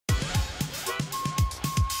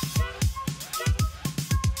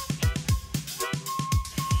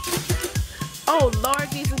Oh Lord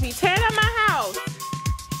Jesus, be tearing up my house.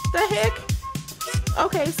 The heck?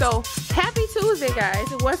 Okay, so happy Tuesday, guys.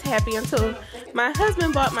 It was happy until my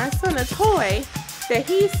husband bought my son a toy that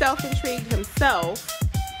he self-intrigued himself,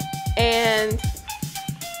 and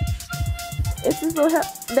it's this little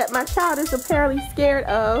that my child is apparently scared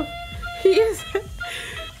of. He is.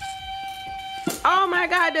 Oh my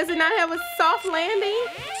God, does it not have a soft landing?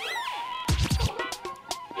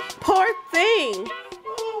 Poor thing.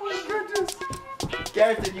 Oh my goodness.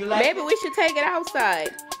 Garrett, you like Maybe we should take it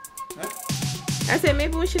outside. Huh? I said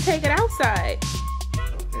maybe we should take it outside.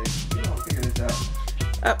 Okay, we're gonna figure this out.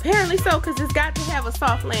 Apparently so, because it's got to have a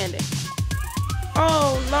soft landing.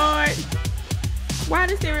 Oh Lord. Why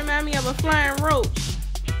does it remind me of a flying roach?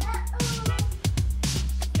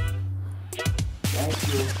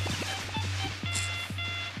 Thank you.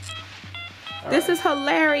 This is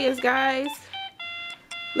hilarious, guys.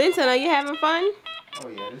 Linton, are you having fun? Oh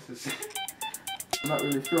yeah, this is. I'm not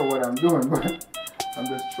really sure what I'm doing, but I'm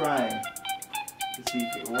just trying to see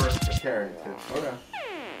if it works for character. Hold on.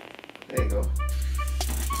 There you go. What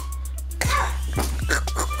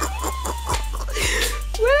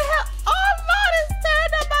the hell? Oh Lord, it's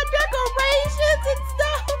tearing up my decorations and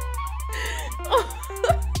stuff.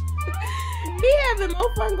 He having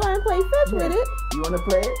more fun going to play fetch with it. You want to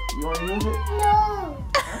play it? You want to use it? No.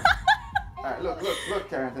 Alright, look,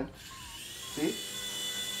 Carrington. See?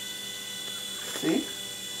 See?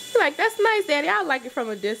 Like, that's nice, Daddy. I like it from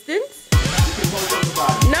a distance. You can hold it on the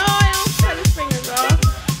bottom. No, I don't cut his fingers off.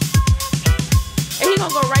 And he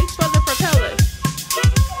gonna go right for the propellers.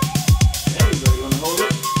 There you go. You want to hold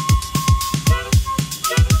it?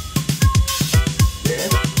 There.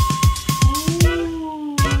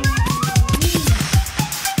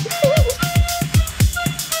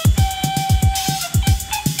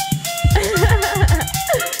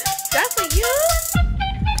 That's for you?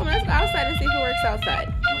 Come on, let's go outside and see if it works outside.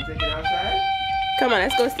 You want to take it outside? Come on,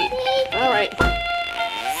 let's go see. Alright.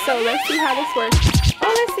 So let's see how this works.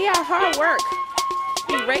 Oh, let's see our hard work.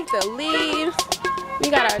 We raked the leaves. We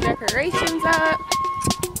got our decorations up.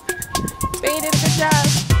 They did a good job.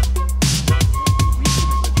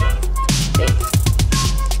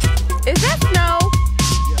 Is that snow?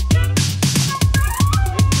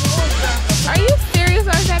 Are you serious,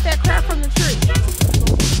 or is that crap from the tree?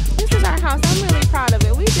 This is our house. I'm really proud of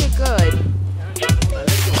it. We did good.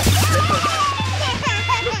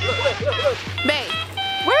 Babe,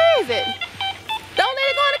 where is it? Don't let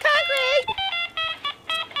it go in the concrete.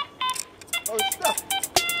 Oh, it's stuck.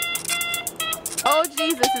 Oh,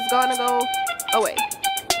 Jesus, it's gonna go away.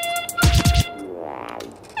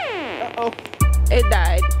 Uh-oh. It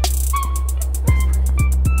died.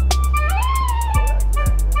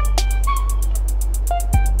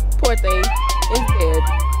 Poor thing. It's dead.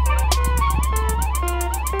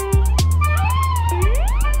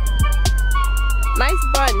 Nice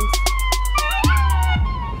buns.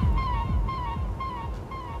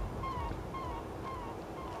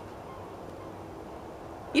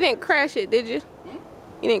 You didn't crash it, did you?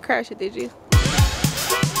 You didn't crash it, did you?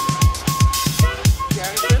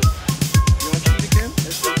 Carrington? You want to see it again?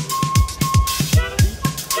 Let's see.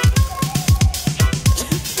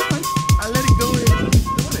 I let it go in. Keep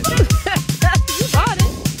doing it. You bought it.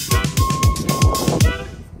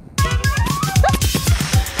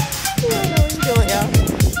 You don't know what you're doing, y'all.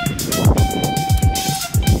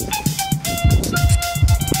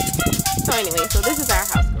 So anyway, so this is our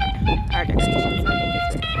house plan, our decorations. I think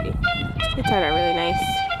it's very pretty. It turned out really nice.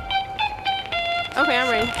 Okay, I'm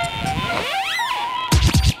ready.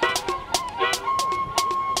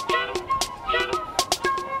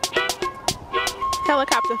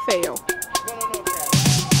 Helicopter fail.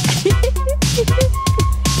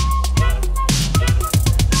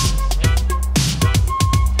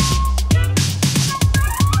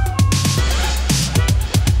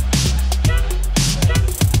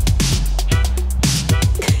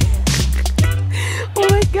 No, Oh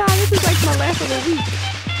my God, this is like my laugh of the week.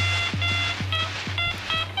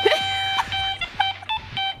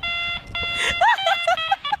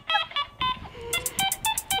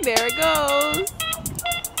 There it goes.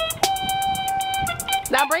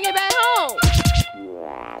 Now bring it back home.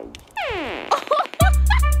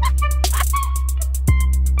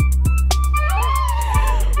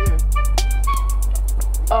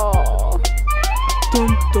 Oh. Dun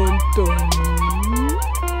dun dun.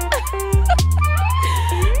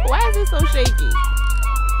 Why is it so shaky?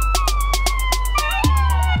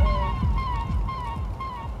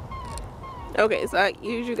 Okay, so as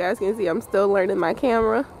you guys can see, I'm still learning my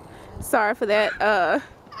camera. Sorry for that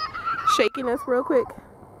shakiness real quick.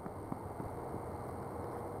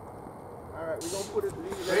 Alright, we're going to put it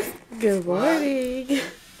ready. Good morning.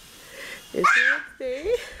 It's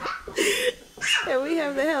Wednesday. And we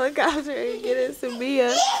have the helicopter and getting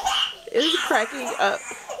Samia is cracking up.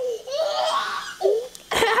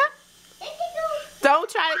 Don't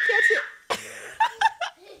try to catch it.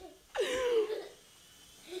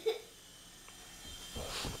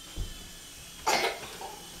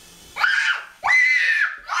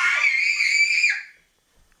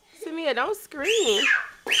 Samia, don't scream.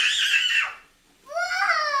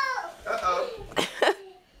 Uh-oh.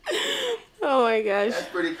 Oh my gosh. That's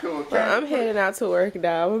pretty cool. I'm heading out to work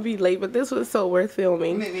now. I'm going to be late, but this was so worth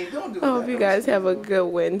filming. Don't do I hope you guys have a good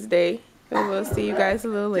Wednesday. And we'll see you guys a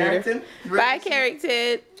little later. Carrington, Bye,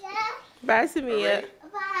 Carrington. Bye, Samia.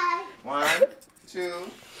 Bye. 1, 2.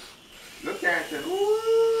 Look, Carrington.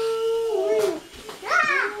 Ooh.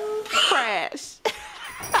 Crash.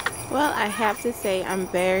 Well, I have to say I'm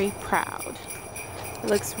very proud. It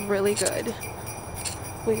looks really good.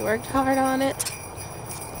 We worked hard on it,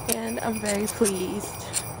 and I'm very pleased.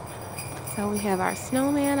 So we have our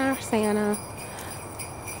snowman, our Santa.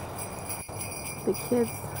 The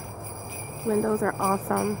kids' windows are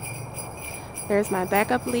awesome. There's my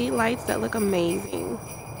backup lead lights that look amazing,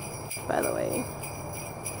 by the way.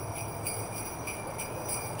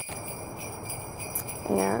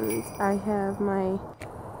 And I have my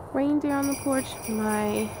reindeer on the porch,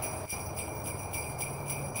 my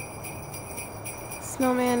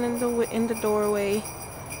snowman in the doorway,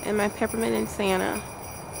 and my peppermint and Santa.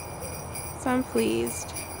 So I'm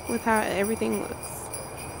pleased with how everything looks.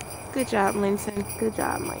 Good job, Linson. Good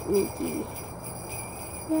job, Mike Nikki.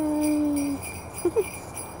 Yay.